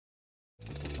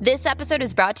This episode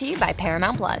is brought to you by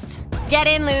Paramount Plus. Get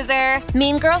in, loser!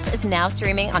 Mean Girls is now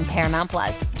streaming on Paramount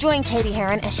Plus. Join Katie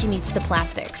Heron as she meets the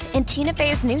plastics in Tina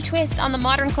Fey's new twist on the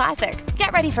modern classic.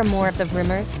 Get ready for more of the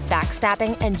rumors,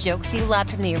 backstabbing, and jokes you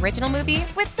loved from the original movie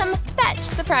with some fetch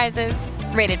surprises.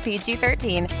 Rated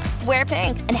PG-13. Wear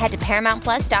pink and head to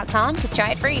ParamountPlus.com to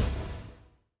try it free.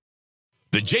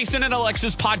 The Jason and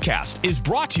Alexis podcast is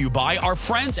brought to you by our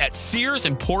friends at Sears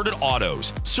Imported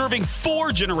Autos, serving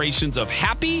 4 generations of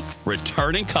happy,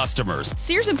 returning customers.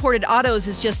 Sears Imported Autos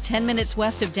is just 10 minutes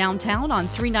west of downtown on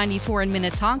 394 in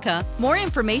Minnetonka. More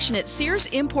information at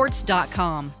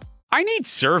SearsImports.com. I need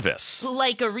service.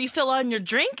 Like a refill on your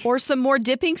drink? Or some more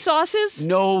dipping sauces?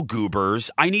 No,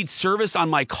 goobers. I need service on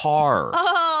my car.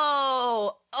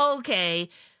 Oh, okay.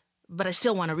 But I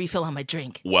still want a refill on my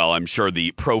drink. Well, I'm sure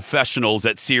the professionals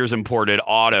at Sears Imported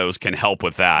Autos can help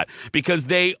with that because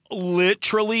they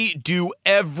literally do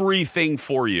everything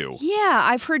for you. Yeah,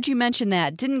 I've heard you mention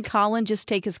that. Didn't Colin just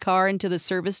take his car into the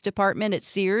service department at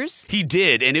Sears? He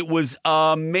did, and it was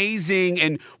amazing.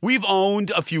 And we've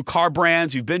owned a few car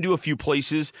brands. We've been to a few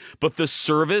places, but the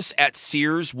service at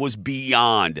Sears was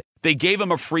beyond. They gave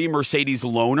him a free Mercedes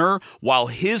loaner while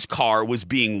his car was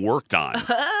being worked on.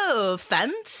 Oh,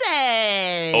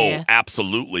 fancy. Oh,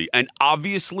 absolutely. And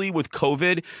obviously with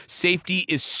COVID, safety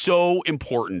is so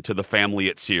important to the family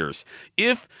at Sears.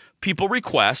 If people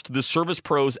request, the service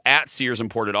pros at Sears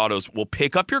Imported Autos will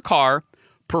pick up your car,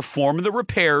 perform the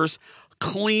repairs,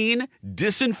 clean,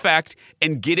 disinfect,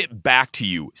 and get it back to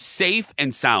you safe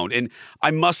and sound. And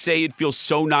I must say it feels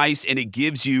so nice and it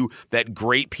gives you that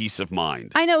great peace of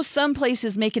mind. I know some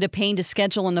places make it a pain to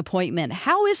schedule an appointment.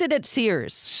 How is it at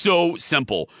Sears? So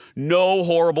simple. No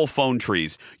horrible phone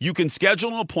trees. You can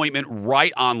schedule an appointment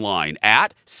right online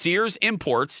at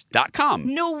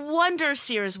SearsImports.com. No wonder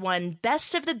Sears won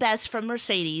Best of the Best from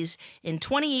Mercedes in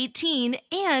 2018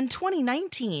 and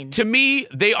 2019. To me,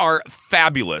 they are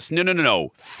fabulous. No.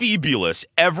 Fabulous.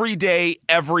 Every day,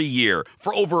 every year.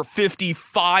 For over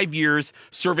 55 years,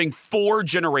 serving 4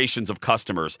 generations of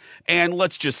customers. And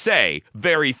let's just say,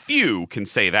 very few can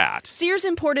say that. Sears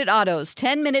Imported Autos,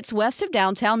 10 minutes west of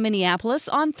downtown Minneapolis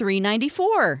on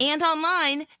 394. And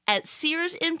online at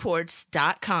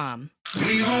SearsImports.com. It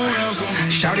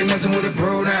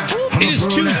is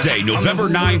Tuesday, November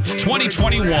 9th,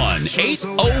 2021,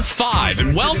 8:05,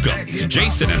 and welcome to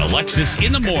Jason and Alexis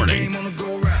in the Morning.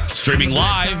 Streaming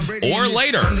live or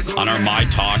later on our My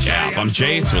Talk app. I'm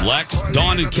Jace with Lex.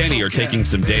 Dawn and Kenny are taking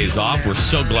some days off. We're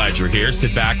so glad you're here.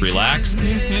 Sit back, relax.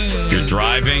 If you're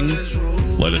driving,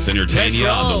 let us entertain you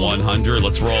on the 100.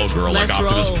 Let's roll, girl. Like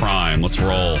Optimus Prime. Let's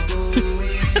roll.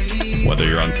 Whether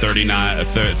you're on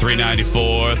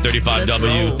 394,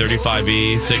 35W,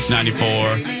 35E,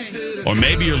 694, or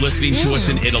maybe you're listening to us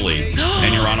in Italy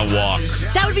and you're on a walk.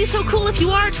 That would be so cool. If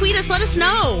you are, tweet us. Let us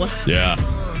know. Yeah.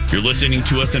 If you're listening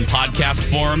to us in podcast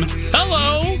form,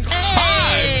 hello. Hey.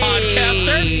 Hi,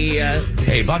 podcasters.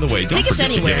 Hey, by the way, don't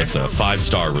forget to give us a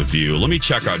 5-star review. Let me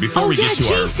check out before we get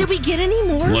to our... Did we get any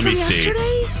more Let from me yesterday?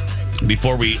 See.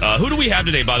 Before we... who do we have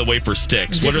today, by the way, for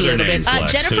sticks? Just what are their names,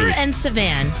 Lex? Jennifer and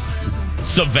Savan.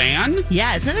 Savan?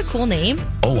 Yeah, isn't that a cool name?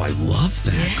 Oh, I love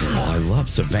that, girl. I love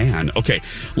Savan. Okay,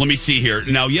 let me see here.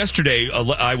 Now, yesterday,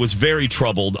 I was very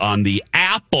troubled on the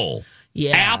Apple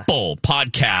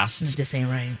podcast. This ain't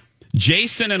right.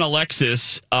 Jason and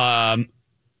Alexis,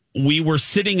 we were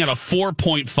sitting at a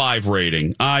 4.5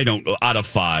 rating. Out of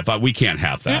 5. We can't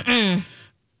have that.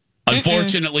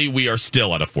 Unfortunately, we are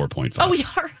still at a 4.5. Oh, we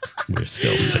are? We're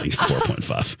still sitting at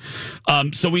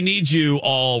 4.5. So we need you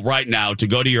all right now to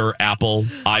go to your Apple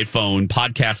iPhone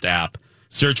podcast app,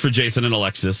 search for Jason and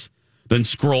Alexis, then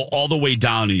scroll all the way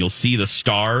down and you'll see the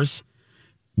stars.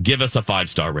 Give us a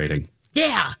 5-star rating.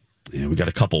 Yeah. Yeah, we got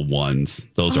a couple ones.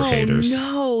 Those are haters.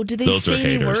 No, do they Those say are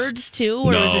any haters. words too?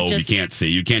 Or No, is it just... you can't see.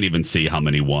 You can't even see how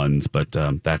many ones, but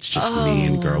that's just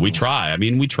mean, girl. We try. I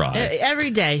mean, we try.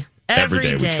 Every day. Every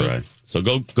day we try. So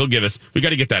go give us. We got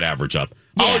to get that average up.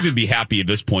 Yeah. I'll even be happy at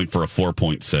this point for a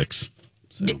 4.6.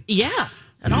 So. Yeah.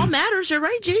 It all matters. You're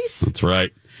right, Jace. That's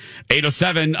right.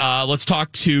 8:07. Let's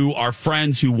talk to our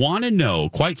friends who want to know,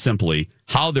 quite simply,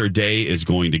 how their day is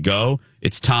going to go.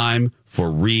 It's time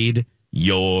for Read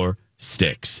Your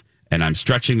Sticks. And I'm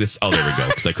stretching this. Oh, there we go,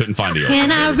 because I couldn't find it.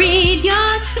 Can I read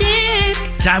your stick?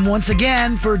 Time once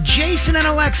again for Jason and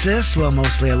Alexis, well,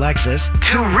 mostly Alexis,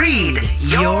 to read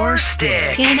your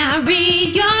stick. Can I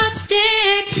read your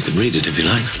stick? You can read it if you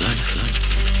like.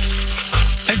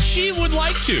 And she would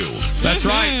like to. That's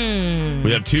right.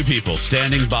 We have 2 people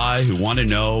standing by who want to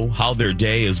know how their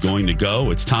day is going to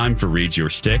go. It's time for Read Your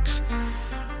Sticks.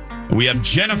 We have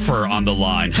Jennifer on the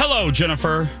line. Hello,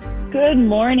 Jennifer. Good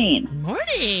morning.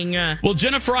 Morning. Well,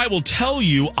 Jennifer, I will tell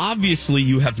you, obviously,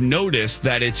 you have noticed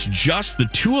that it's just the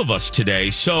two of us today.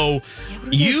 So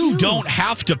you don't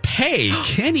have to pay.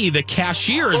 Kenny, the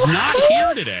cashier, is not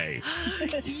here today.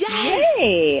 Yes.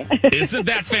 Hey. Isn't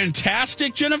that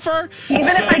fantastic, Jennifer? Even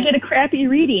if I get a crappy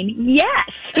reading, yes.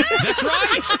 That's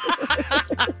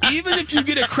right. Even if you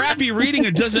get a crappy reading,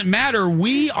 it doesn't matter.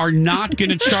 We are not going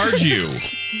to charge you.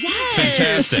 Yes.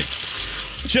 Fantastic.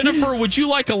 Jennifer, would you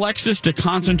like Alexis to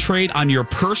concentrate on your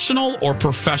personal or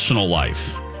professional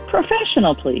life?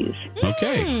 Professional, please.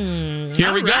 Okay.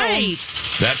 Here we go. right.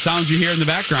 That sound you hear in the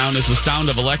background is the sound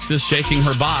of Alexis shaking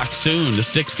her box. Soon, the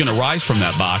stick's going to rise from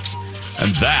that box. And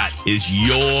that is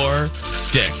your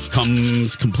stick.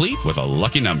 Comes complete with a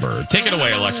lucky number. Take it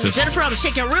away, Alexis. Jennifer, I'm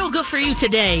shaking real good for you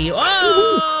today.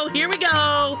 Oh, here we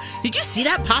go. Did you see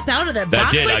that pop out of that That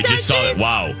box? did. Like I just saw Jace? it.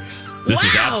 Wow. This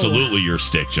is Wow. absolutely your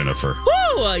stick, Jennifer.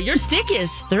 Woo, your stick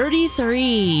is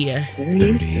 33.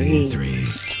 33.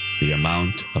 The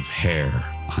amount of hair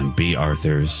on B.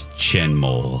 Arthur's chin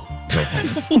mole. Go ahead.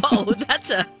 Whoa,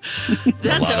 that's an lot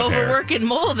of hair. overworking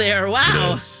mole there. It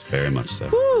Wow. is. Very much so.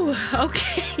 Whew,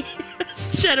 okay.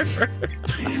 Jennifer.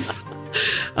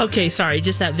 Okay, sorry,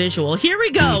 just that visual. Here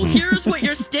we go. Here's what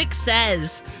your stick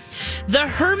says. The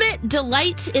hermit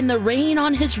delights in the rain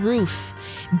on his roof,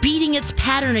 beating its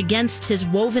pattern against his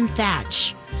woven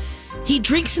thatch. He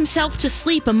drinks himself to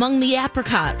sleep among the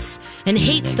apricots and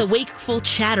hates the wakeful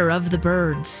chatter of the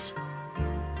birds.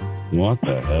 What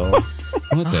the hell?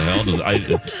 What the hell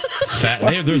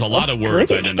does there's a lot of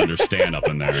words I didn't understand up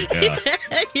in there. Yeah.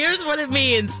 Here's what it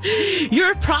means.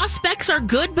 Your prospects are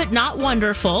good but not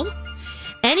wonderful.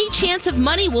 Any chance of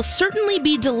money will certainly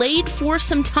be delayed for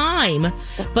some time,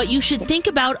 but you should think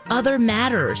about other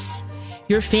matters.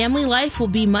 Your family life will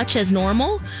be much as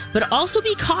normal, but also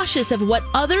be cautious of what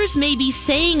others may be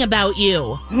saying about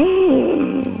you.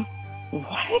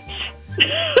 What?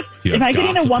 You Am have I getting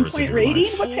a gossipers 1 in point your rating?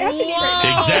 life. What's happening right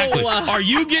now? Exactly. Oh. Are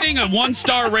you getting a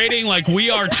 1-star rating like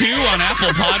we are too on Apple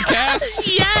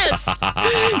Podcasts? Yes.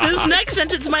 This next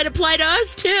sentence might apply to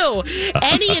us too.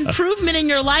 Any improvement in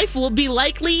your life will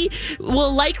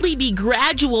likely be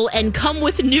gradual and come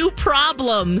with new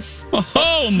problems.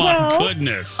 Oh my Well,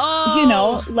 goodness. You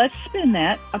know, let's spin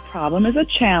that. A problem is a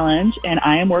challenge, and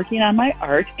I am working on my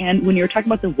art. And when you were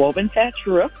talking about the woven thatch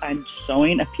roof, I'm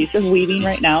sewing a piece of weaving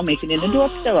right now, making it into a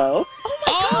pillow.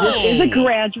 This is a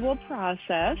gradual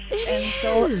process.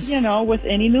 is. So, with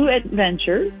any new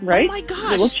adventure, right? Oh my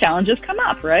gosh. Little challenges come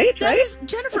up, right? That is,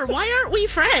 Jennifer, why aren't we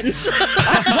friends?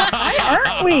 Why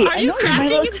aren't we? Are you I know, you're my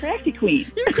little crafting? crafty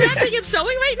queen. You're crafting and sewing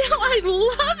right now? I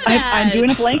love that. I'm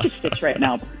doing a blanket stitch right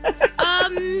now.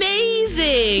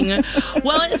 Amazing.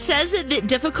 Well, it says that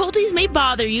difficulties may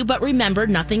bother you, but remember,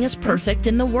 nothing is perfect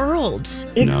in the world.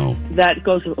 No. That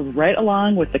goes right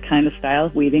along with the kind of style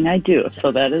of weaving I do.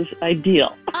 So that is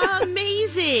ideal.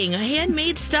 Amazing.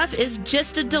 Handmade stuff is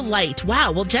just a delight.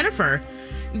 Wow. Well, Jennifer,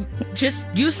 just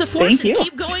use the force Thank and you.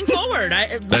 keep going forward.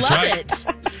 I That's love right. it.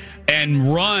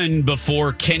 And run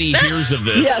before Kenny hears of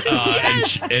this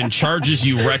and charges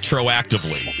you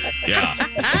retroactively. Yeah.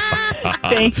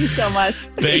 Thank you so much.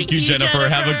 Thank you, Jennifer.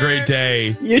 Have a great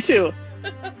day. You too.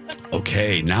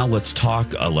 Okay, now let's talk,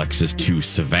 Alexis, to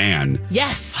Savan.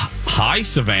 Yes. Hi,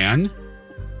 Savan.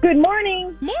 Good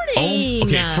morning. Morning. Oh,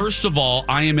 okay. First of all,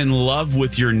 I am in love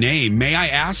with your name. May I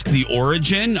ask the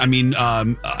origin? I mean,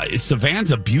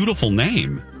 Savan's a beautiful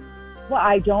name. Well,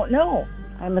 I don't know.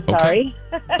 I'm sorry.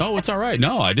 Oh, it's all right.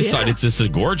 No, I decided it's just a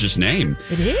gorgeous name.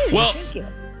 It is. Well, Thank you.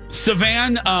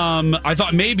 Savan, I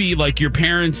thought maybe like your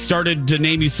parents started to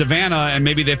name you Savannah and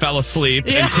maybe they fell asleep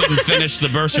and couldn't finish the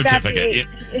birth certificate.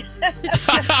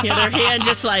 their hand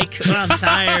just like, I'm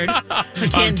tired. I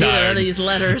can't do tired. these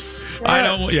letters. I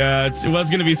don't, it was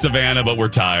going to be Savannah, but we're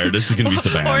tired. This is going to be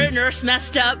Savannah. Or a nurse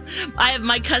messed up. I have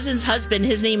my cousin's husband.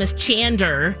 His name is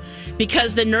Chander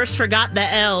because the nurse forgot the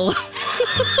L.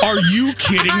 Are you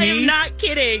kidding I me? am not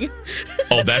kidding.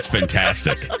 Oh, that's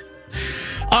fantastic.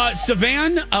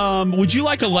 Savan, would you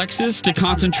like Alexis to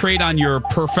concentrate on your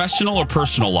professional or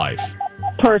personal life?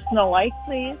 Personal life,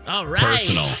 please. All right.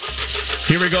 Personal.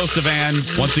 Here we go, Savan.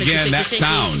 Once again, that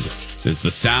sound is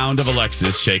the sound of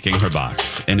Alexis shaking her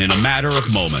box. And in a matter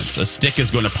of moments, a stick is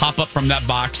going to pop up from that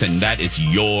box, and that is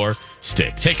your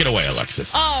stick. Take it away,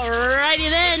 Alexis. All righty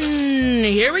then.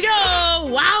 Here we go.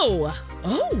 Wow.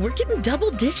 Oh, we're getting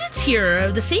double digits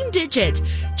here. The same digit.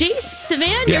 Jace,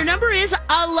 Savan, your number is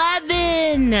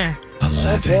 11.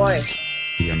 11. Boy.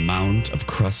 The amount of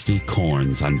crusty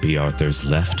corns on B. Arthur's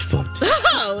left foot.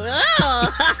 Oh,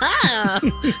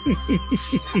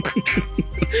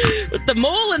 With the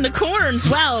mole and the corns.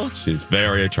 Wow. She's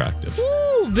very attractive.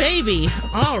 Ooh, baby.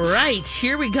 All right,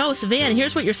 here we go. Savannah,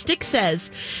 here's what your stick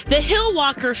says. The hill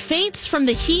walker faints from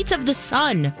the heat of the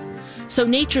sun, so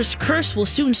nature's curse will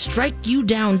soon strike you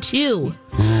down too.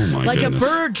 Oh, my Like goodness. a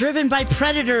bird driven by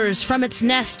predators from its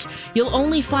nest, you'll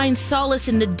only find solace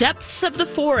in the depths of the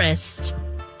forest.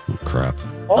 Oh, crap.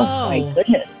 Oh, my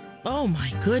goodness. Oh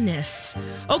my goodness.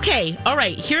 Okay, all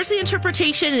right. Here's the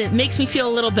interpretation, and it makes me feel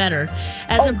a little better.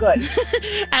 Good.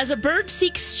 As a bird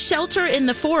seeks shelter in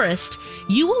the forest,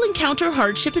 you will encounter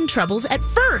hardship and troubles at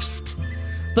first,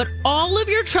 but all of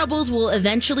your troubles will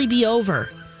eventually be over.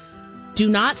 Do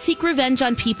not seek revenge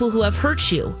on people who have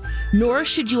hurt you, nor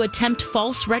should you attempt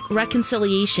false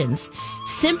reconciliations.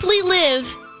 Simply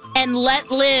live and let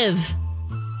live.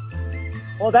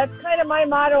 Well, that's kind of my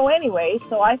motto anyway,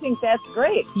 so I think that's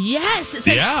great. Yes, it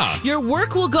says your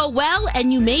work will go well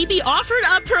and you may be offered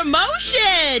a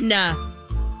promotion.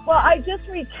 Well, I just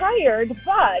retired,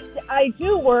 but I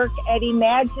do work at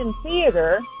Imagine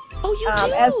Theater Oh, you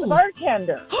do? as the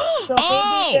bartender. So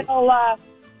maybe it'll,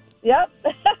 yep.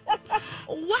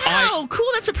 Wow, cool.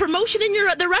 That's a promotion in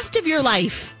the rest of your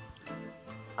life.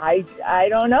 I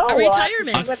don't know. A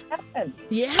retirement. We'll see what happens.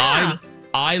 Yeah.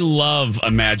 I love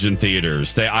Imagine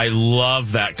Theaters. I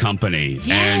love that company.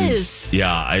 Yes.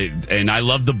 And I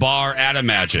love the bar at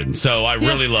Imagine. So I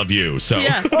really love you. So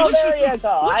Yeah. Oh, there you go.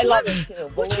 I love one? it too.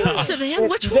 Which Believe one, me. Savannah?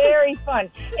 It's Which one? very fun.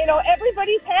 You know,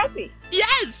 everybody's happy.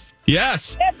 Yes.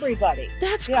 yes. Everybody.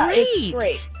 That's Yeah, great. it's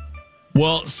great.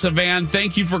 Well, Savannah,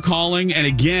 thank you for calling. And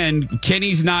again,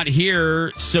 Kenny's not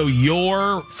here, so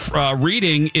your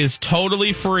reading is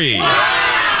totally free. Wow.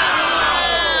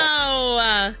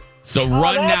 So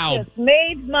run that now. just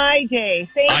made my day.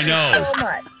 Thank I know. you so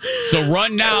much. So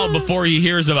run now before he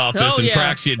hears about this Oh, and yeah.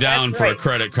 tracks you down That's for a right.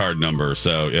 credit card number.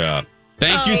 So, yeah.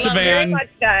 Thank you, Thank you very Savannah. much,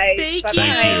 guys. Thank Bye-bye.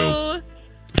 Thank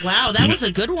you. Wow, that was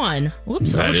a good one.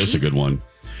 Whoops. That is a good one.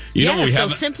 You know, we so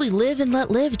haven't. simply live and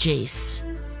let live, Jace.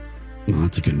 Oh,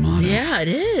 that's a good motto. Yeah, it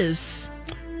is.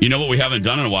 You know what we haven't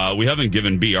done in a while? We haven't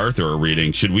given B. Arthur a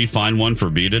reading. Should we find one for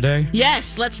B today?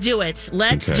 Yes, let's do it.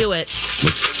 Let's Okay. do it.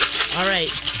 Let's All right.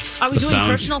 Are we The doing sound-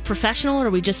 personal, professional, or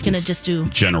are we just going to just do...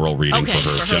 general reading Okay, for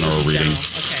her. General we'll do reading. general.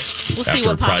 Okay. We'll see After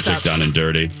what pops Project up. Down and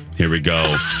Dirty. Here we go.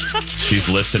 She's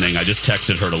listening. I just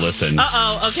texted her to listen.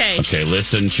 Uh-oh, okay. Okay,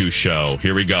 listen to show.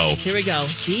 Here we go. Here we go.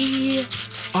 B.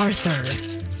 Arthur.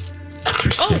 Her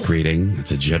stick reading.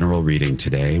 It's a general reading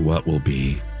today. What will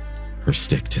be her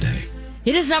stick today?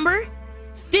 It is number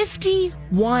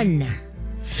 51.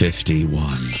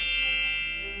 51.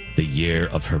 The year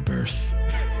of her birth.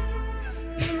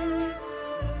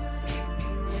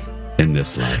 In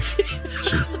this life,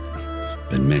 she's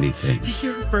been many things.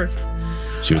 Year of birth.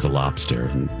 She was a lobster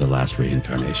in the last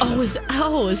reincarnation. Is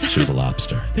that She was a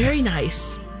lobster. very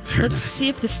nice? Very Let's nice. see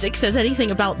if the stick says anything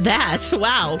about that.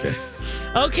 Wow.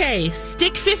 Okay,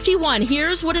 stick 51.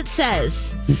 Here's what it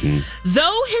says. Mm-hmm.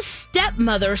 Though his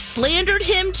stepmother slandered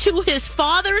him to his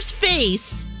father's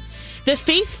face, the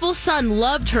faithful son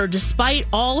loved her despite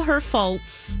all her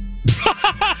faults.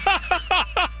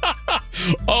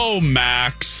 Oh,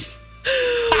 Max.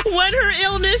 When her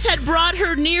illness had brought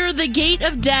her near the gate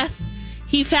of death,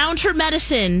 he found her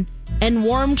medicine and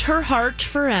warmed her heart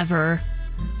forever.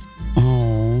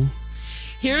 Oh.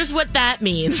 Here's what that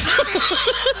means.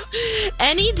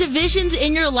 Any divisions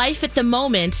in your life at the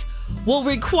moment will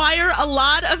require a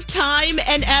lot of time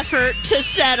and effort to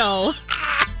settle.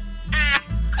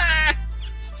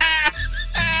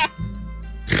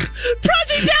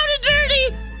 Project Down and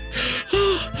Dirty!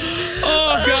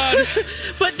 Oh, God.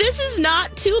 But this is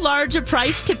not too large a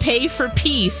price to pay for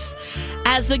peace,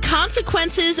 as the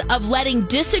consequences of letting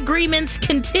disagreements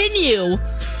continue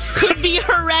could be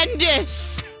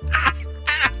horrendous.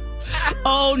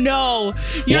 Oh no.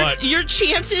 What? Your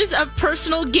chances of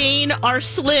personal gain are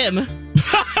slim.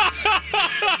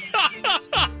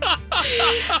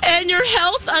 And your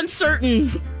health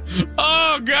uncertain.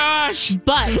 Oh, gosh.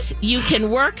 But you can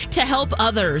work to help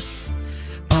others.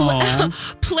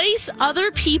 Place other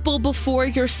people before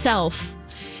yourself,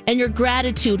 and your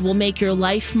gratitude will make your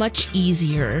life much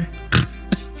easier.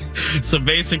 So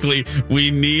basically,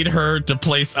 we need her to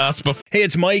place us before. Hey,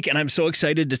 it's Mike, and I'm so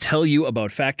excited to tell you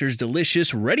about Factor's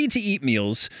delicious, ready-to-eat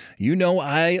meals. You know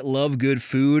I love good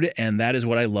food, and that is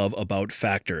what I love about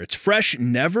Factor. It's fresh,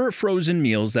 never-frozen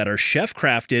meals that are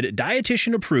chef-crafted,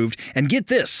 dietitian-approved, and get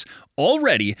this, all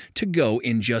ready to go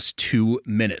in just 2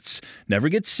 minutes. Never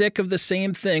get sick of the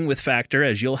same thing with Factor,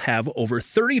 as you'll have over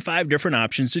 35 different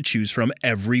options to choose from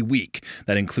every week.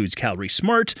 That includes Calorie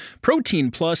Smart,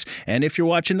 Protein Plus, and if you're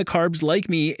watching the carbs like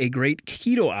me, a great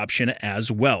keto option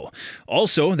as well.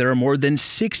 Also, there are more than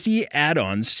 60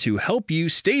 add-ons to help you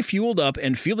stay fueled up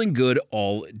and feeling good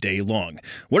all day long.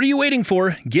 What are you waiting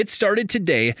for? Get started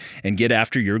today and get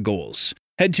after your goals.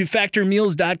 Head to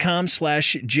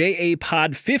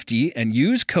factormeals.com/JAPOD50 and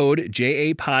use code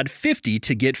JAPOD50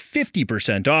 to get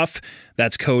 50% off.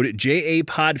 That's code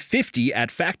JAPOD50 at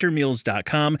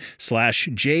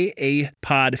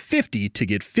factormeals.com/JAPOD50 to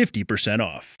get 50%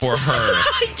 off. For her.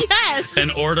 Yes. In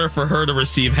order for her to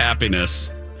receive happiness.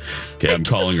 Okay, I'm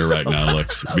calling her right now,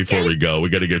 Lex. Before we go, we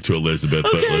got to get to Elizabeth.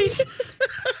 Okay. But let's...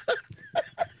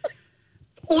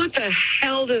 What the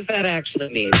hell does that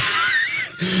actually mean?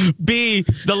 B,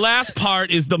 the last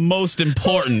part is the most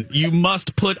important. You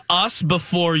must put us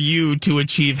before you to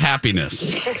achieve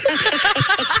happiness.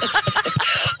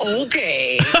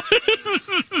 Okay.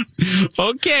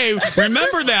 Okay,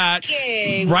 remember that.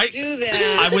 Okay, right? we'll do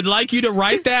that. I would like you to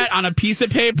write that on a piece of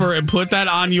paper and put that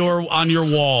on your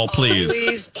wall, please.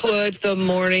 Please put the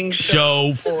morning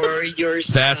show for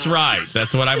yourself. That's right.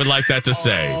 That's what I would like that to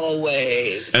say.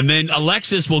 Always. And then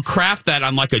Alexis will craft that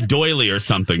on like a doily or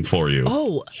something for you.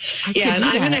 Oh, I yeah, can and do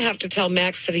I'm that. going to have to tell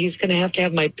Max that he's going to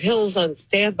have my pills on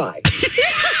standby.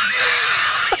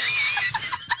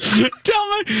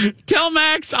 Tell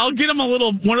Max I'll get him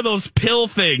one of those pill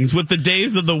things with the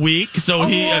days of the week. So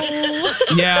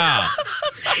yeah.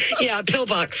 Yeah, pill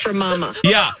box for Mama.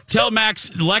 Yeah, tell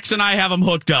Max Lex and I have him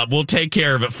hooked up. We'll take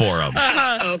care of it for him.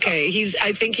 Okay,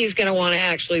 I think he's going to want to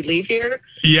actually leave here.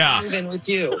 Yeah. Move in with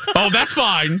you. Oh, that's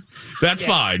fine. That's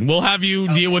fine. We'll have you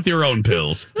deal with your own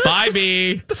pills. Bye,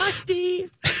 B. Bye, B.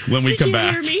 When we come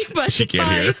back. Hear me, but she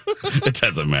can't hear. It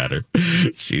doesn't matter.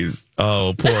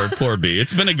 Poor B.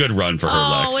 It's been a good run for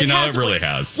her, Lex. It really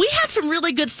has. We had some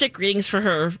really good stick readings for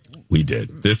her. We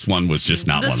did. This one was just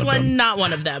not one of them. This one, not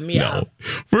one of them. Yeah. No.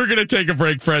 We're going to take a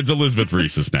break, friends. Elizabeth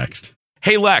Reese is next.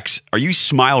 Hey, Lex, are you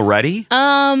smile ready?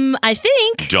 I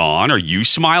think. Dawn, are you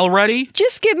smile ready?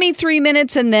 Just give me 3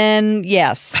 minutes and then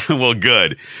yes. Well,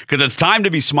 good. Because it's time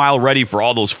to be smile ready for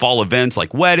all those fall events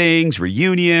like weddings,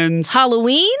 reunions.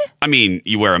 Halloween? I mean,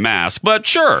 you wear a mask, but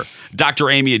sure. Dr.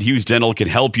 Amy at Hughes Dental can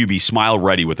help you be smile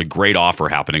ready with a great offer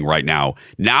happening right now.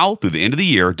 Now, through the end of the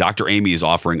year, Dr. Amy is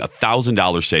offering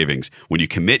 $1,000 savings when you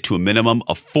commit to a minimum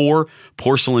of 4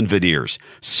 porcelain veneers.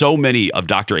 So many of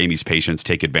Dr. Amy's patients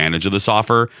take advantage of this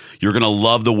offer. You're going to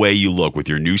love the way you look with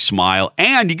your new smile,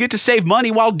 and you get to save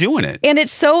money while doing it. And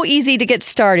it's so easy to get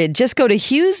started. Just go to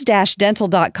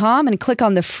hughes-dental.com and click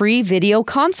on the free video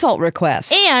consult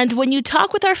request. And when you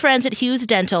talk with our friends at Hughes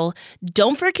Dental,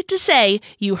 don't forget to say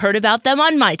you heard about them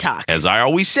on My Talk. As I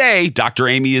always say, Dr.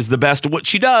 Amy is the best at what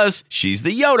she does. She's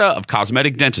the Yoda of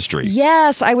cosmetic dentistry.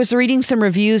 Yes, I was reading some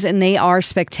reviews and they are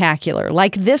spectacular,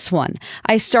 like this one.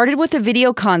 I started with a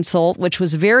video consult, which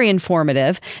was very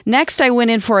informative. Next, I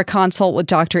went in for a consult with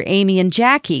Dr. Amy and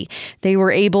Jackie. They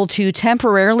were able to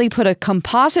temporarily put a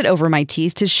composite over my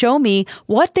teeth to show me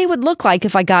what they would look like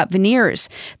if I got veneers.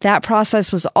 That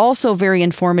process was also very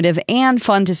informative and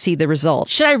fun to see the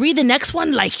results. Should I read the next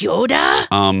one like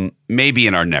Yoda? Maybe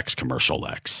in our next commercial,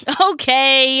 Lex.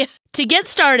 Okay. To get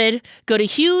started, go to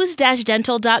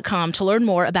hughes-dental.com to learn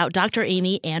more about Dr.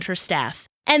 Amy and her staff.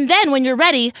 And then when you're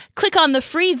ready, click on the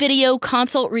free video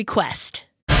consult request.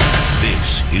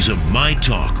 This is a My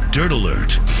Talk Dirt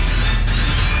Alert.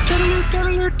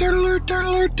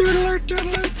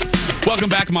 Welcome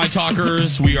back, My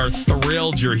Talkers. We are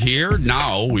thrilled you're here.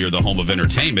 Now we are the home of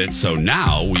entertainment, so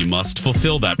now we must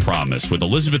fulfill that promise with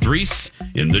Elizabeth Reese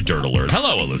in the Dirt Alert.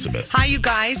 Hello, Elizabeth. Hi, you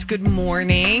guys. Good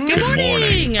morning. Good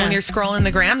morning. When you're scrolling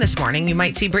the gram this morning, you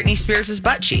might see Britney Spears'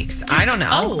 butt cheeks. I don't know.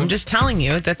 Oh. I'm just telling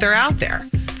you that they're out there.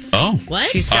 Oh. What?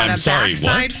 She's got I'm a sorry,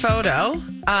 backside photo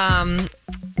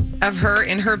of her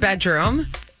in her bedroom,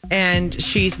 and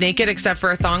she's naked except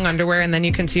for a thong underwear, and then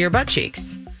you can see her butt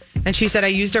cheeks. And she said, I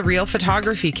used a real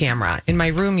photography camera in my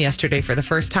room yesterday for the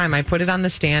first time. I put it on the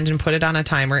stand and put it on a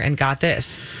timer and got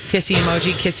this. Kissy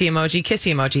emoji, kissy emoji,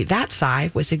 kissy emoji. That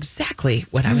sigh was exactly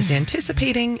what I was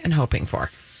anticipating and hoping for.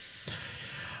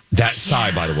 That sigh,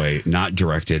 by the way, not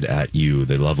directed at you,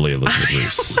 the lovely Elizabeth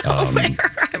Reese.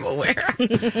 I'm aware.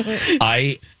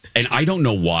 I don't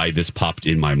know why this popped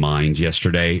in my mind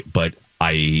yesterday, but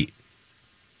I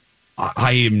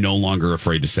am no longer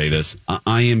afraid to say this.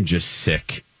 I am just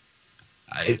sick.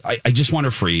 I just want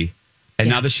her free. And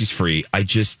now that she's free,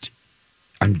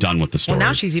 I'm done with the story. Well,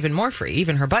 now she's even more free.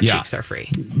 Even her butt cheeks are free.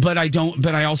 But I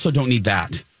also don't need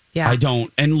that. Yeah. I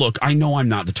don't. And look, I know I'm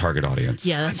not the target audience.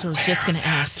 Yeah, that's what I was just going to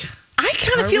ask. I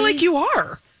kind of feel like you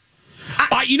are.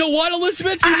 You know what,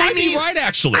 Elizabeth? You might be right,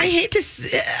 actually. I hate to,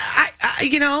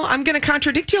 I'm going to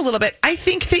contradict you a little bit. I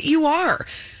think that you are.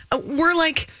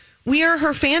 We are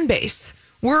her fan base.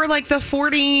 We're like the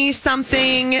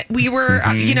 40-something. We were,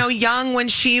 young when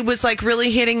she was like really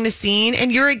hitting the scene.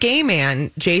 And you're a gay man,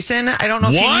 Jason. I don't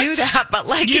know if you knew that, but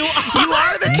like you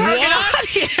are the target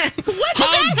audience. When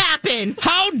did that happen?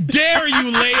 How dare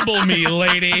you label me,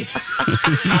 lady?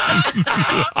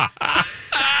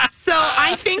 So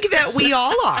I think that we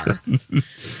all are.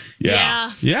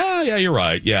 Yeah, you're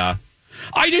right. Yeah.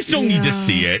 I just don't need to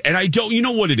see it. And I don't, you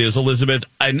know what it is, Elizabeth?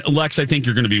 And Lex, I think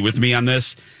you're going to be with me on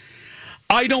this.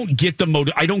 I don't get the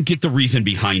motive. I don't get the reason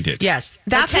behind it. Yes,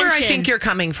 that's where I think you're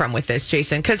coming from with this,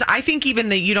 Jason. Because I think even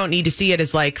that you don't need to see it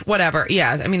is like whatever.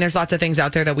 Yeah, I mean, there's lots of things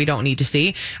out there that we don't need to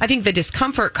see. I think the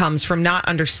discomfort comes from not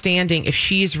understanding if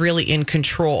she's really in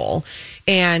control,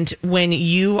 and when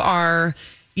you are,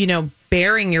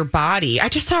 bearing your body. I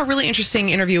just saw a really interesting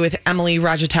interview with Emily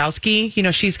Ratajkowski.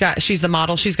 She's the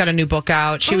model. She's got a new book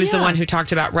out. She was the one who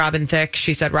talked about Robin Thicke.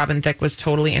 She said Robin Thicke was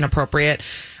totally inappropriate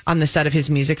on the set of his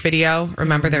music video.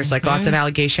 Remember, there's like lots of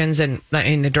allegations, and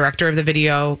the director of the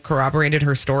video corroborated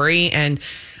her story. And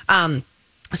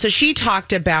so she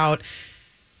talked about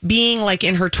being like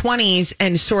in her 20s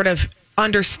and sort of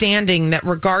understanding that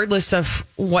regardless of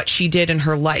what she did in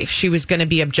her life, she was going to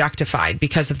be objectified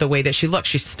because of the way that she looked.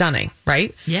 She's stunning,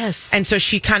 right? Yes. And so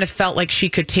she kind of felt like she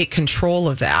could take control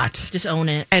of that. Just own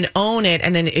it. And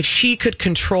then if she could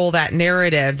control that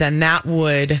narrative, then that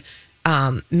would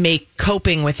make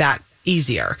coping with that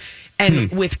easier.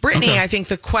 And with Britney, I think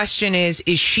the question is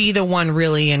she the one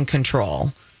really in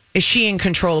control? Is she in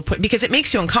control? Because it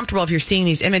makes you uncomfortable if you're seeing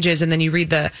these images and then you read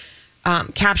the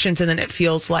captions and then it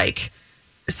feels like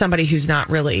somebody who's not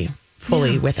really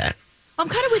fully with it. I'm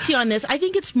kind of with you on this. I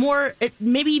think it's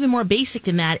maybe even more basic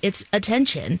than that. It's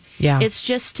attention. Yeah. It's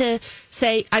just to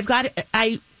say,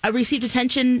 I received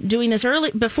attention doing this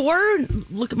before.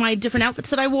 Look at my different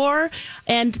outfits that I wore.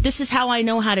 And this is how I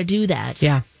know how to do that.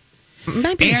 Yeah.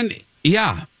 Maybe.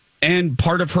 And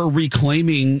part of her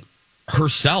reclaiming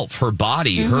herself, her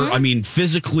body,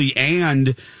 physically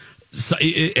and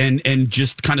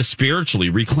just kind of spiritually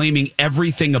reclaiming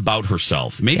everything about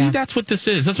herself. Maybe that's what this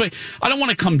is. That's why I don't want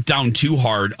to come down too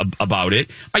hard about it.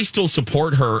 I still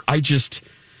support her.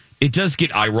 It does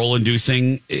get eye roll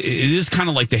inducing. It is kind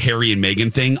of like the Harry and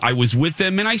Meghan thing. I was with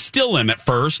them and I still am at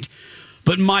first,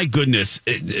 but my goodness,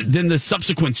 then the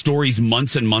subsequent stories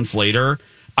months and months later,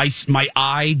 my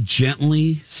eye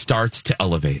gently starts to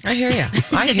elevate. I hear you.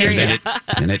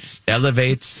 Then it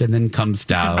elevates and then comes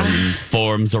down and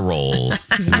forms a roll.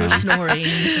 You're snoring.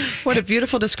 What a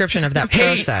beautiful description of that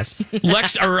process.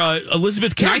 Lex or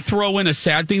Elizabeth, can I throw in a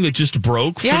sad thing that just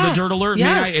broke for the Dirt Alert?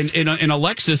 Yes. May I? And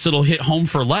Alexis, it'll hit home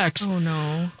for Lex. Oh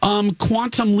no.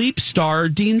 Quantum Leap star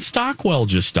Dean Stockwell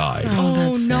just died. Oh,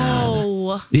 that's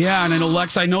no. sad. Yeah, and I know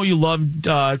Lex, I know you loved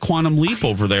Quantum Leap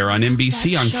over there on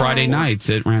NBC on Friday nights.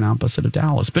 It ran opposite of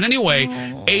Dallas. But anyway,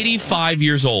 85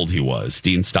 years old he was,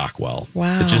 Dean Stockwell.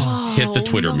 Wow. It just hit the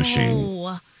Twitter machine.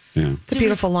 Yeah. It's a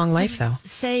beautiful long life, though.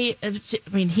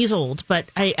 He's old, but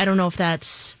I don't know if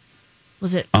that's...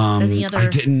 Was it any other... I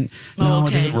didn't... No,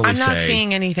 it doesn't really I'm not say.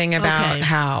 seeing anything about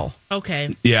how.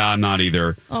 Okay. Yeah, I'm not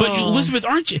either. But Elizabeth,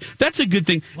 aren't you... That's a good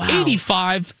thing. Wow.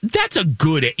 85, that's a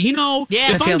good...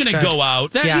 if I'm going to go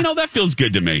out, that feels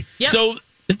good to me. Yep. So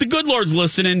if the good Lord's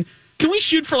listening... Can we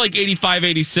shoot for like 85,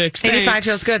 86? 85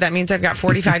 feels good. That means I've got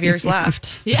 45 years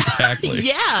left. Yeah. Exactly.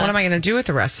 Yeah. What am I going to do with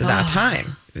the rest of that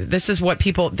time? This is what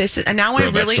and now I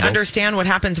really understand what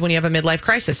happens when you have a midlife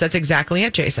crisis. That's exactly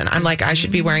it, Jason. I'm like, I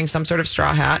should be wearing some sort of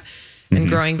straw hat and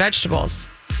growing vegetables,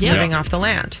 living off the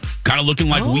land. Kind of looking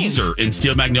like Weezer in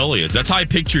Steel Magnolias. That's how I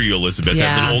picture you, Elizabeth,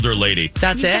 as an older lady.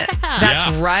 That's it?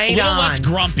 That's right on.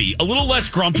 A little less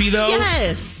grumpy, though.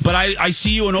 Yes. But I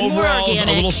see you in overalls, a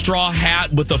little straw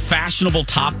hat with a fashionable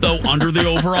top, though, under the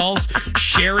overalls,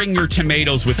 sharing your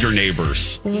tomatoes with your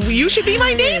neighbors. You should be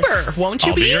my neighbor. Won't you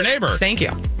I'll be your neighbor. Thank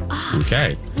you.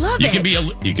 Okay.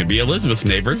 You can be Elizabeth's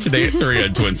neighbor today at 3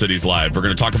 on Twin Cities Live. We're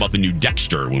going to talk about the new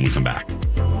Dexter when we come back.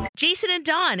 Jason and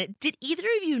Dawn, did either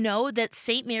of you know that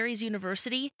St. Mary's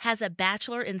University has a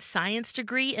Bachelor in Science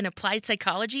degree in Applied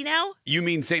Psychology now? You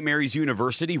mean St. Mary's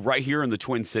University right here in the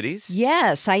Twin Cities?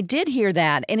 Yes, I did hear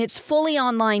that. And it's fully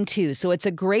online too, so it's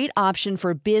a great option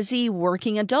for busy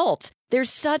working adults. There's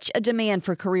such a demand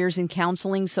for careers in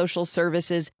counseling, social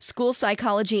services, school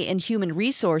psychology, and human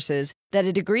resources that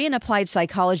a degree in applied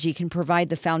psychology can provide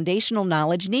the foundational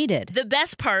knowledge needed. The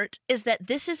best part is that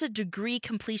this is a degree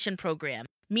completion program,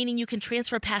 meaning you can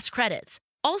transfer past credits.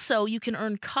 Also, you can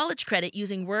earn college credit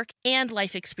using work and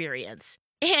life experience.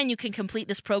 And you can complete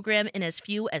this program in as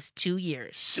few as 2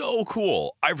 years. So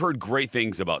cool. I've heard great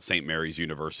things about St. Mary's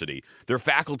University. Their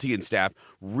faculty and staff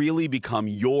really become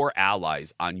your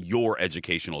allies on your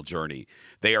educational journey.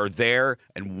 They are there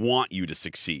and want you to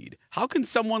succeed. How can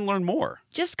someone learn more?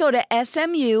 Just go to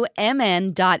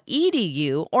smumn.edu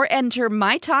or enter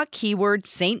my talk keyword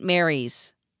St.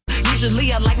 Mary's.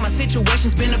 Usually I like my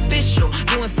situations beneficial,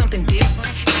 doing something different.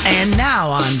 And now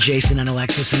on Jason and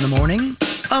Alexis in the Morning,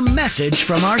 a message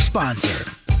from our sponsor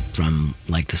from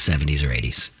like the 70s or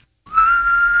 80s.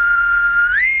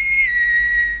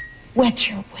 Wet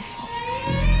your whistle.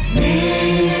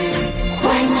 Lip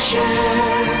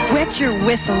Quencher. Wet your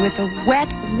whistle with the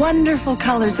wet, wonderful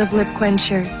colors of Lip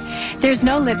Quencher. There's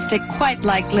no lipstick quite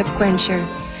like Lip Quencher.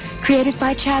 Created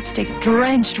by Chapstick,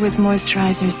 drenched with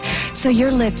moisturizers, so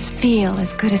your lips feel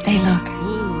as good as they look.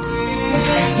 Lip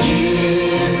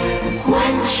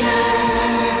Quencher.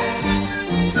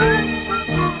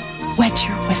 Wet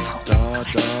your whistle.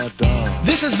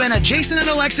 This has been a Jason and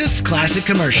Alexis classic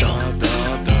commercial.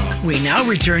 We now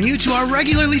return you to our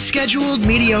regularly scheduled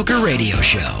mediocre radio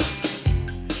show.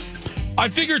 I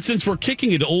figured since we're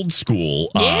kicking it old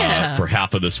school Yeah. for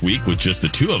half of this week with just the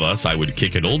two of us, I would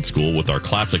kick it old school with our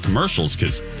classic commercials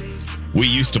because we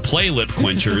used to play lip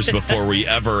quenchers before we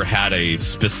ever had a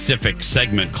specific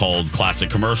segment called classic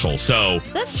commercial. So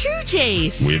That's true,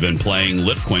 Jace. we've been playing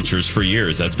lip quenchers for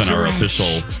years. That's been our official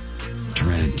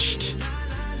drenched.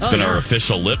 It's been our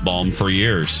official lip balm for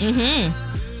years.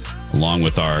 Mm-hmm. Along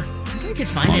with our We could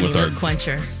find any lip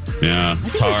quencher. yeah, I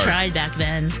it's think we hard. tried back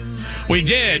then. We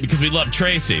did because we loved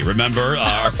Tracy. Remember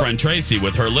our friend Tracy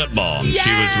with her lip balm? Yeah. She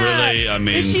was really, I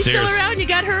mean, Is she still serious. around? You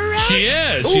got her around? She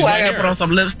is. Ooh, She's I right gotta here. put on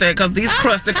some lipstick because these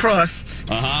crusty crusts.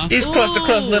 These crusty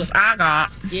crust lips I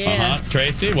got. Yeah.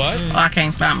 Tracy, what? Oh, I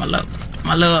can't find my little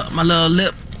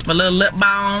lip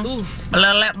balm. My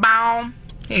little lip balm.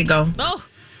 Here you go. Oh,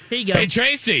 here you go. Hey,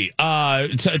 Tracy,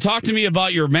 talk to me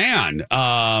about your man.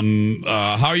 How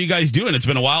are you guys doing? It's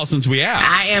been a while since we asked.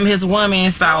 I am his woman,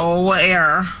 so what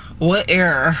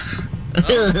error?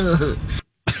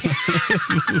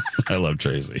 I love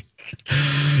Tracy.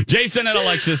 Jason and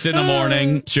Alexis in the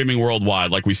morning, streaming worldwide.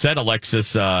 Like we said,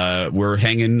 Alexis, we're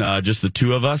hanging just the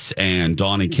two of us, and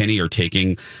Dawn and Kenny are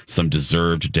taking some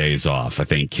deserved days off. I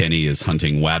think Kenny is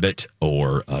hunting wabbit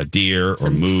or deer or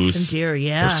moose some deer,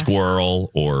 yeah. or squirrel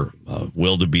or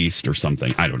wildebeest or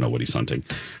something. I don't know what he's hunting.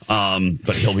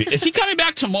 But he'll be. Is he coming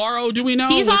back tomorrow? Do we know?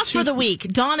 He's off for the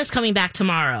week. Dawn is coming back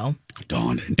tomorrow.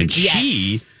 Dawn, and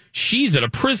Yes. she's at a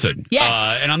prison.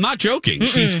 Yes. And I'm not joking.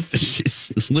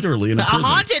 She's literally in a A prison.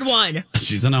 haunted one.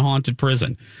 She's in a haunted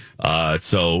prison.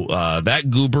 So that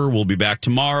goober will be back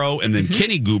tomorrow, and then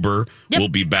Kenny Goober will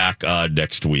be back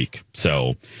next week.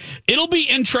 So it'll be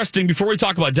interesting. Before we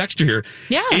talk about Dexter here,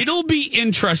 it'll be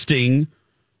interesting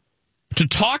to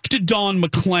talk to Dawn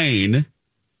McClain.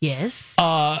 Yes.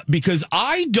 Because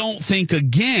I don't think,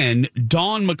 again,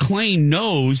 Dawn McClain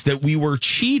knows that we were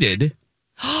cheated.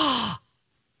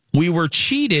 We were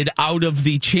cheated out of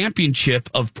the championship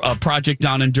of Project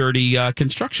Down and Dirty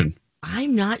Construction.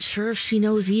 I'm not sure if she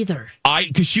knows either.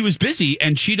 Because she was busy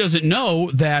and she doesn't know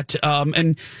that.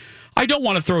 And I don't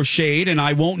want to throw shade, and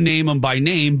I won't name him by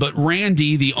name, but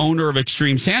Randy, the owner of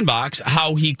Extreme Sandbox,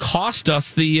 how he cost us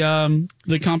the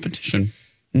competition.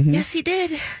 Mm-hmm. Yes, he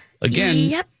did. Again,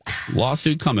 Yep.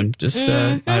 lawsuit coming. Just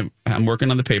I'm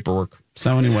working on the paperwork.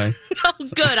 So anyway. Oh,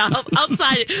 good. I'll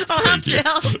sign it.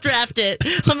 I'll draft it.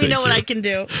 Let me know what I can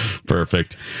do.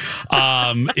 Perfect.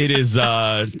 It is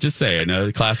just saying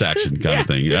a class action kind of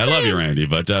thing. I love you, Randy,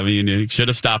 but I mean, you should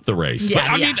have stopped the race. Yeah,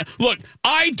 but I mean, look,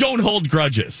 I don't hold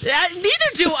grudges. Neither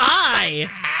do I.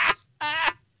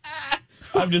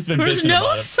 I've just been. There's bitching no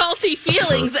about it. salty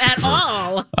feelings at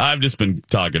all. I've just been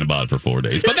talking about it for 4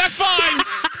 days, but that's fine.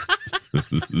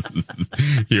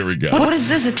 Here we go. What is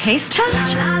this, a taste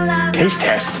test? Taste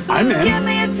test. I'm in.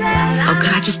 Oh,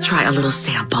 could I just try a little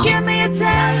sample? Just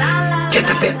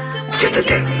a bit. Just a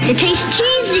taste. It tastes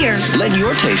cheesier. Let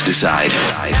your taste decide.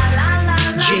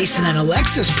 Jason and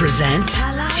Alexis present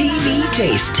TV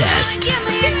Taste Test.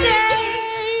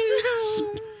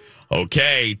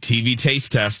 Okay, TV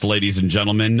taste test, ladies and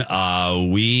gentlemen.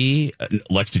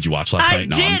 Lex, did you watch last I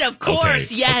night? did, of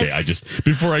course, yes. Okay, I just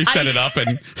before I set it up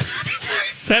and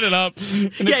set it up.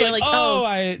 And Yeah, it's you're like,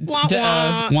 I wah,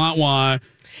 wah. want one.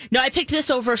 No, I picked this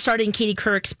over starting Katie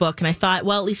Couric's book, and I thought,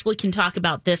 well, at least we can talk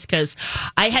about this because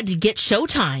I had to get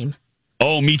Showtime.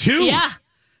 Oh, me too. Yeah.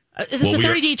 It's a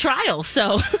 30-day trial,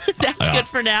 so that's good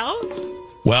for now.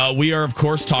 Well, we are, of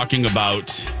course, talking about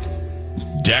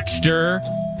Dexter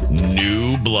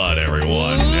New Blood,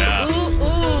 everyone. Yeah.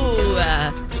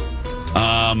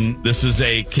 This is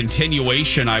a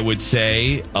continuation, I would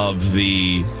say, of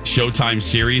the Showtime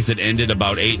series that ended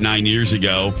about 8-9 years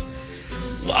ago.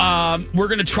 We're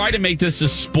going to try to make this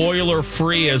as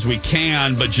spoiler-free as we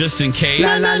can, but just in case...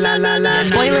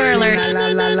 Spoiler alert.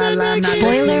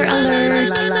 Spoiler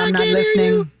alert. I'm not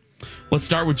listening. Let's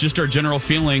start with just our general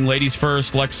feeling. Ladies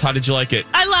first. Lex, how did you like it?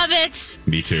 I love it.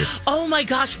 Me too. Oh my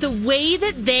gosh, the way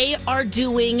that they are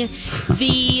doing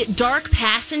the Dark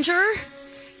Passenger,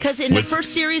 because in the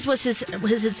first series was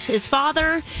his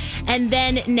father, and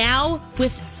then now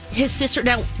with his sister.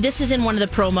 Now this is in one of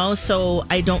the promos, so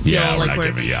I don't feel like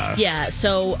we're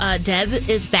So Deb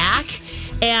is back,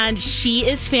 and she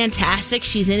is fantastic.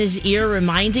 She's in his ear,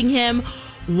 reminding him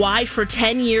why for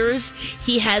 10 years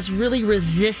he has really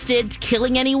resisted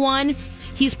killing anyone.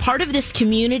 He's part of this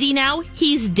community now.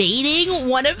 He's dating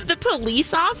one of the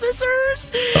police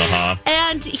officers.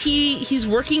 And he's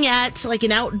working at like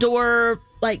an outdoor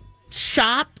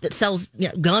shop that sells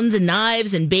guns and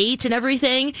knives and bait and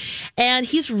everything. And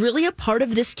he's really a part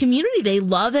of this community. They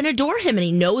love and adore him, and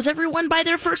he knows everyone by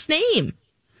their first name.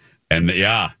 And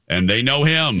and they know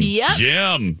him. Yep.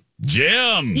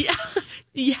 Jim.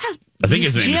 Yeah. I think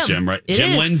his name is Jim, right?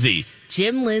 Jim Lindsay.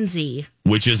 Jim Lindsay.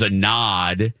 Which is a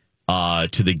nod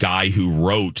to the guy who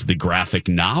wrote the graphic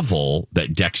novel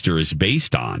that Dexter is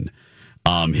based on.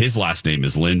 His last name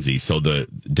is Lindsay, so the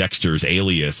Dexter's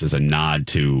alias is a nod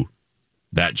to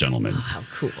that gentleman. Oh, how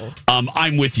cool.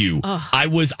 I'm with you. Oh. I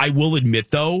will admit,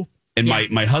 though, and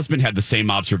my husband had the same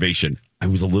observation. I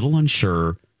was a little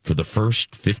unsure for the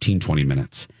first 15, 20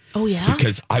 minutes. Oh, yeah?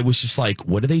 Because I was just like,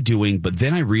 what are they doing? But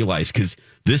then I realized, because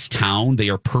this town, they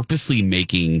are purposely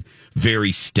making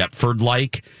very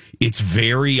Stepford-like. It's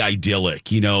very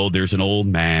idyllic. You know, there's an old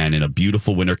man in a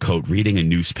beautiful winter coat reading a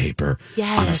newspaper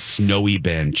on a snowy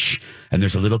bench. And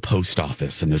there's a little post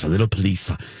office and there's a little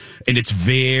police. And it's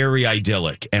very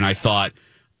idyllic. And I thought,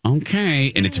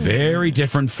 okay. And it's very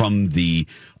different from the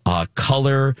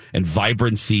color and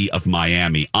vibrancy of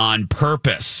Miami on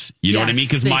purpose. You know what I mean?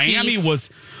 Because Miami was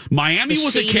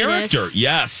a character.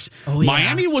 Yes. Oh, yeah.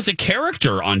 Miami was a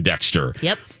character on Dexter.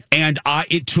 Yep. And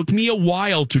it took me a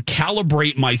while to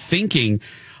calibrate my thinking.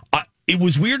 It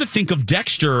was weird to think of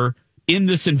Dexter in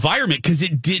this environment because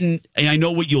it didn't. And I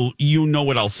know what you know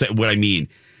what I'll say. What I mean.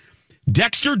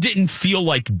 Dexter didn't feel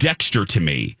like Dexter to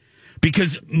me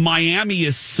because Miami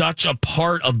is such a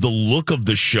part of the look of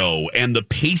the show and the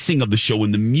pacing of the show,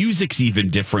 and the music's even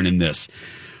different in this.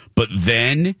 But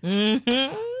then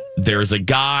there's a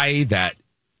guy that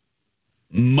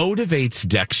motivates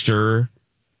Dexter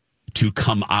to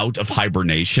come out of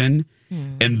hibernation.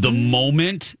 And the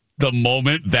moment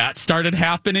that started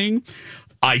happening,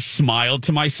 I smiled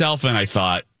to myself and I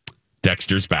thought,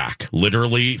 Dexter's back.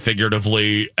 Literally,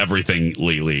 figuratively, everything,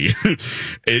 Lily.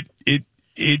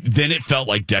 Then it felt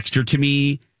like Dexter to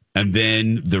me. And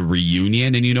then the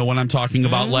reunion, and you know what I'm talking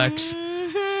about, Lex?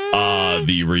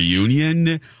 The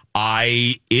reunion,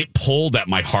 it pulled at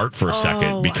my heart for a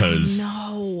second because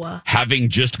having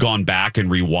just gone back and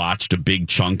rewatched a big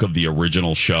chunk of the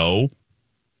original show,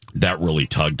 that really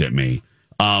tugged at me.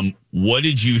 What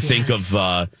did you think of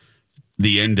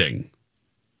the ending?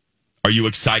 Are you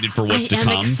excited for what's to come?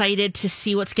 I am excited to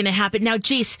see what's going to happen. Now,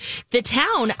 Jace, the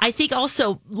town, I think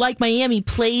also, like Miami,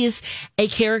 plays a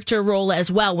character role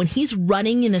as well. When he's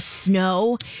running in the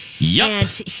snow and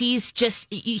he's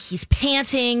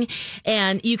panting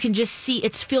and you can just see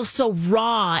it feels so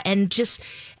raw and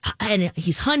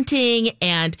he's hunting.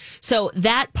 And so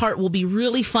that part will be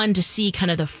really fun to see,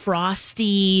 kind of the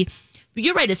frosty.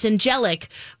 You're right. It's angelic,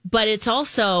 but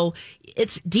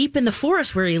it's deep in the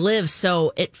forest where he lives.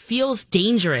 So it feels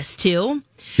dangerous too.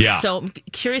 Yeah. So I'm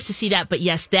curious to see that. But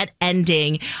yes, that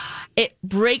ending, it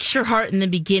breaks your heart in the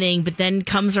beginning, but then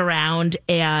comes around.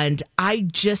 And I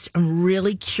just am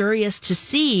really curious to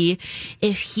see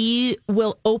if he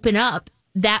will open up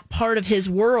that part of his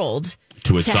world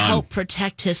to his son, help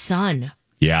protect his son.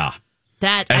 Yeah.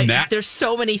 There's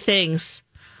so many things.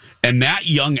 And that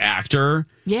young actor,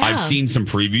 I've seen some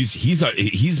previews.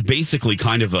 He's basically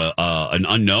kind of an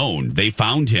unknown. They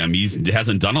found him. He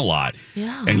hasn't done a lot,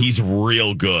 and he's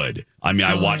real good. I mean,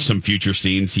 I watched some future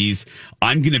scenes.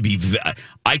 I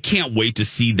can't wait to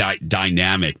see that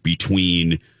dynamic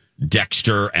between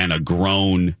Dexter and a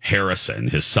grown Harrison,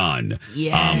 his son, who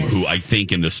I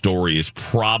think in the story is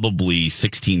probably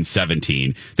 16,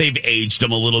 17. They've aged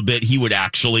him a little bit. He would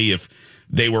actually, if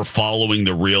they were following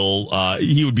the real,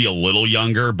 he would be a little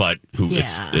younger, but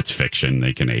it's fiction.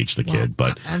 They can age the kid.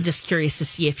 But I'm just curious to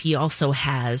see if he also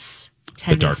has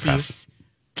tendencies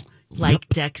like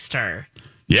Dexter.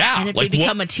 Yeah. And if they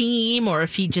become a team or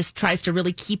if he just tries to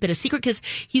really keep it a secret, because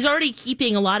he's already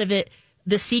keeping a lot of it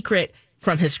the secret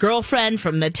from his girlfriend,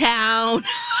 from the town,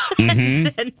 and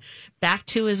then back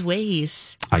to his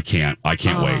ways. I can't wait.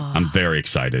 I'm very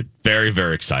excited. Very,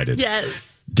 very excited.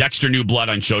 Yes. Dexter New Blood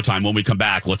on Showtime. When we come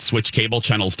back, let's switch cable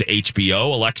channels to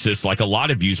HBO. Alexis, like a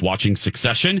lot of you's watching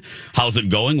Succession. How's it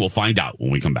going? We'll find out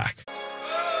when we come back.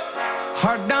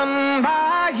 Hard done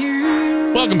by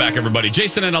you. Welcome back, everybody.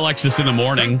 Jason and Alexis in the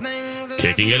morning.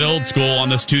 Kicking it old school on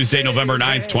this Tuesday, November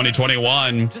 9th,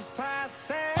 2021.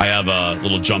 I have a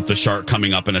little Jump the Shark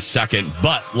coming up in a second.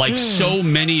 But like so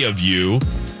many of you,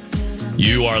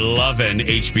 you are loving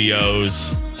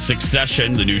HBO's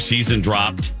Succession. The new season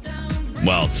dropped.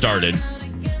 Well, it started.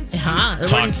 Talk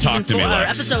to me, Lex.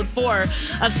 Episode 4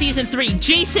 of season 3.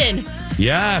 Jason.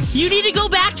 Yes. You need to go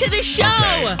back to the show.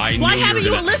 Okay, Why haven't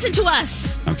you listened to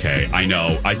us? Okay, I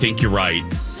know. I think you're right.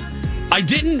 I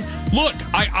didn't look.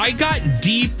 I got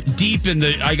deep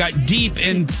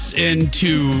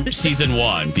into season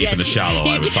 1, deep in the shallow.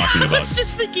 I was talking about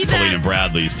Colleen and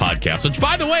Bradley's podcast. Which,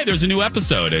 by the way, there's a new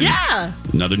episode. And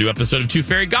another new episode of Two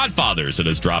Fairy Godfathers that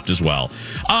has dropped as well.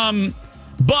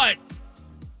 But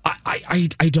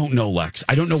I don't know, Lex.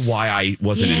 I don't know why I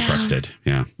wasn't interested.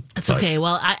 Yeah, that's okay.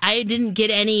 Well, I didn't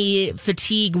get any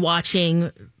fatigue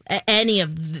watching any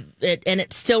of it, and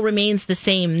it still remains the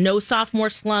same. No sophomore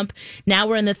slump. Now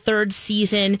we're in the 3rd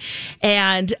season,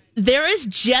 and there is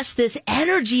just this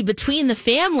energy between the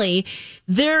family.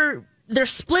 They're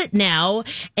split now,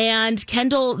 and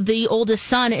Kendall, the oldest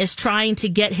son, is trying to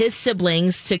get his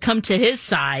siblings to come to his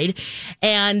side,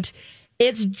 and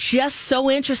it's just so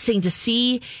interesting to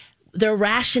see the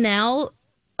rationale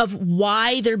of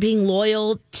why they're being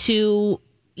loyal to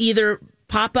either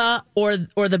Papa or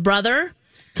the brother.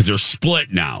 Because they're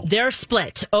split now. They're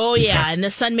split. Oh, yeah. Okay. And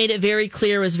the son made it very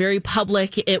clear. It was very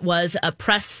public. It was a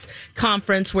press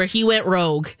conference where he went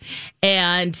rogue.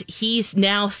 And he's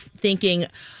now thinking,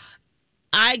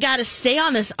 I got to stay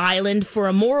on this island for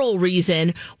a moral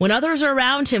reason, when others are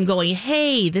around him going,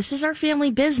 hey, this is our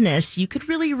family business. You could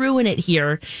really ruin it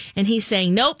here. And he's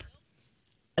saying, nope,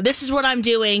 this is what I'm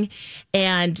doing.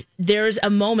 And there's a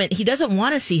moment he doesn't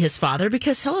want to see his father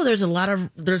because,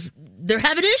 they're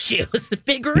having issues. It's a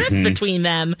big rift between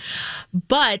them.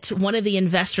 But one of the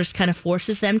investors kind of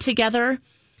forces them together.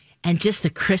 And just the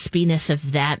crispiness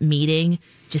of that meeting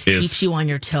just keeps you on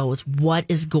your toes. What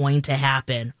is going to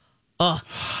happen? Oh,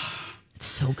 it's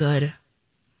so good.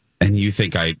 And you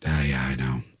think I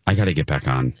know. I got to get back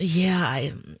on. Yeah,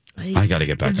 I got to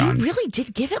get back on. You really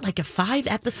did give it like a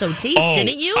 5-episode taste,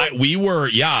 didn't you?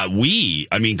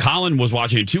 Colin was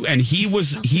watching it too, and he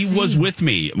was with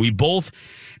me. We both,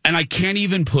 and I can't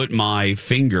even put my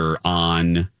finger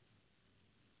on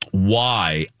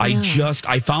why. Yeah.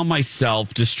 I found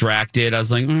myself distracted. I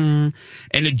was like, and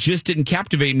it just didn't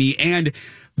captivate me. And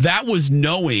that was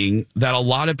knowing that a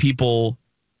lot of people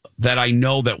that I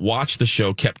know that watch the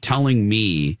show kept telling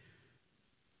me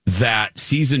that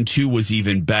season 2 was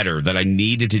even better, that I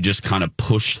needed to just kind of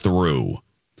push through.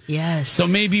 Yes. So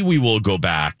maybe we will go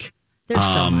back. There's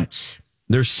so much.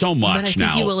 There's so much but I think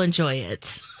now. You will enjoy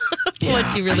it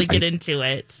once you really get into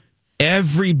it.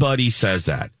 Everybody says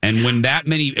that. And when that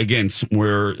many, again,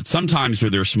 sometimes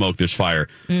where there's smoke, there's fire.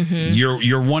 Mm-hmm.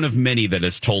 You're one of many that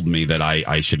has told me that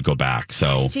I should go back.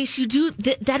 So, Jace, you do.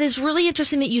 That is really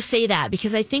interesting that you say that,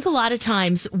 because I think a lot of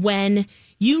times when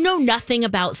you know nothing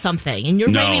about something and you're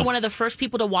maybe one of the first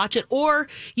people to watch it, or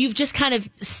you've just kind of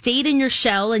stayed in your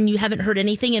shell and you haven't heard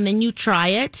anything, and then you try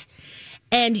it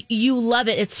and you love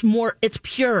it. It's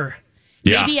pure.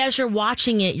 Yeah. Maybe as you're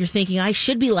watching it, you're thinking, I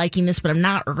should be liking this, but I'm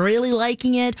not really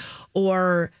liking it.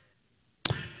 Or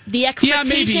the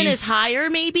expectation is higher,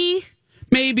 maybe?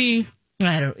 Maybe.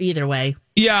 Either way.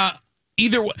 Yeah,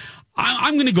 either way.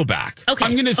 I'm going to go back. Okay.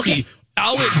 I'm going to see.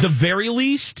 I'll at the very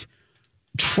least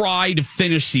try to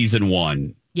finish season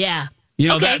 1. Yeah.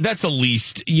 That's the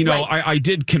least. Right. I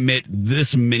did commit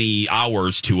this many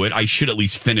hours to it. I should at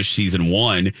least finish season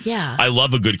 1. Yeah. I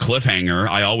love a good cliffhanger.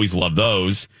 I always love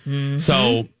those. Mm-hmm.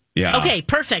 So, yeah. Okay,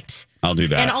 perfect. I'll do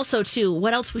that. And also, too,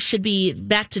 what else we should be,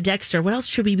 back to Dexter, what else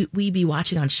should we be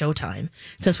watching on Showtime,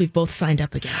 since we've both signed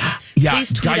up again? Yeah,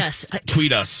 please tweet us.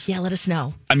 Tweet us. Yeah, let us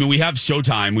know. I mean, we have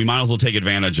Showtime. We might as well take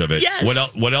advantage of it.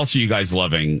 Yes. What else are you guys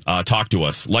loving? Talk to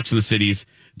us. Lex in the Cities,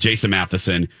 Jason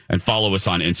Matheson, and follow us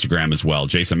on Instagram as well.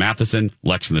 Jason Matheson,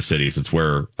 Lex in the Cities. It's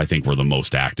where I think we're the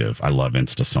most active. I love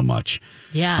Insta so much.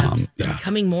 Yeah.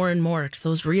 Becoming more and more, because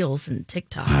those reels and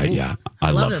TikTok. I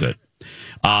love it.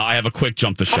 I have a quick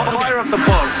Jump the Shark. Fire up the boat.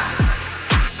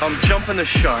 I'm jumping the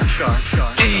shark. It's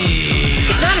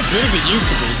not as good as it used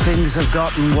to be. Things have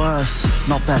gotten worse,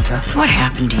 not better. What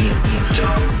happened to you?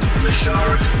 Jump the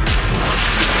shark.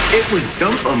 It was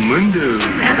Dumpamundo.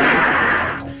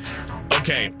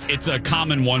 Okay, it's a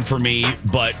common one for me,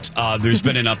 but there's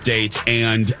been an update,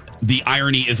 and the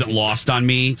irony isn't lost on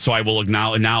me. So I will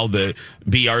acknowledge now the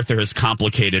B. Arthur has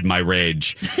complicated my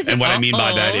rage, and what I mean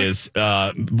by that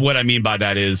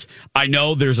is, I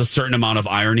know there's a certain amount of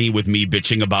irony with me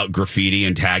bitching about graffiti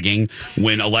and tagging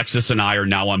when Alexis and I are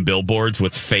now on billboards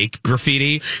with fake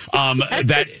graffiti.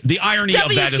 That the irony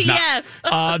of that is not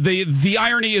the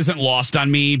irony isn't lost on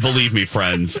me. Believe me,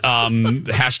 friends.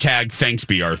 Hashtag thanks,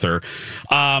 B. Arthur.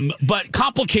 But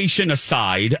complication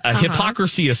aside,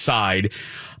 hypocrisy aside,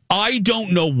 I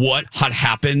don't know what had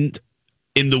happened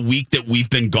in the week that we've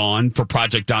been gone for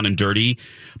Project Down and Dirty,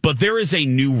 but there is a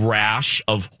new rash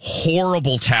of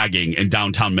horrible tagging in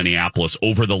downtown Minneapolis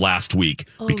over the last week.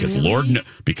 Because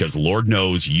Lord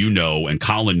knows, you know, and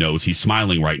Colin knows, he's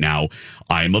smiling right now.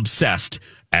 I am obsessed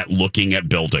at looking at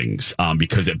buildings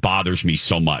because it bothers me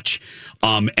so much.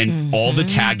 And all the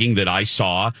tagging that I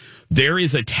saw, there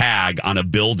is a tag on a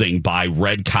building by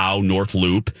Red Cow North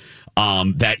Loop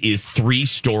that is 3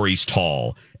 stories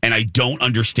tall. And I don't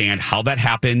understand how that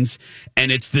happens.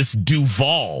 And it's this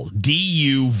Duval,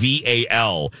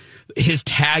 Duval. His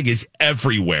tag is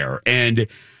everywhere. And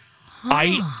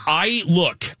I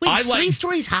look. Wait, I it's 3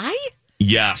 stories high?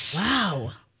 Yes.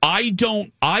 Wow.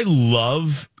 I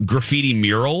love graffiti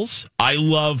murals. I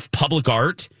love public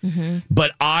art,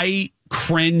 but I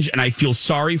cringe and I feel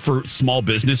sorry for small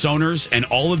business owners, and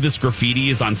all of this graffiti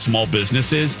is on small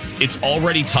businesses. It's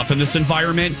already tough in this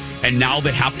environment, and now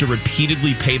they have to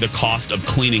repeatedly pay the cost of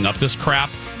cleaning up this crap,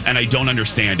 and I don't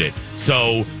understand it.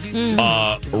 So,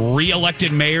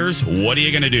 re-elected mayors, what are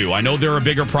you going to do? I know there are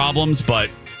bigger problems, but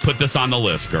put this on the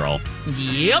list, girl.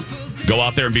 Yep. Go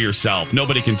out there and be yourself.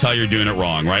 Nobody can tell you're doing it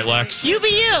wrong, right, Lex? You be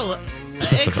you.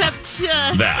 Except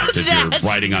that, if you're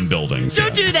writing on buildings.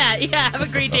 Don't do that. Yeah, have a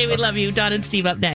great day. We love you. Don and Steve up next.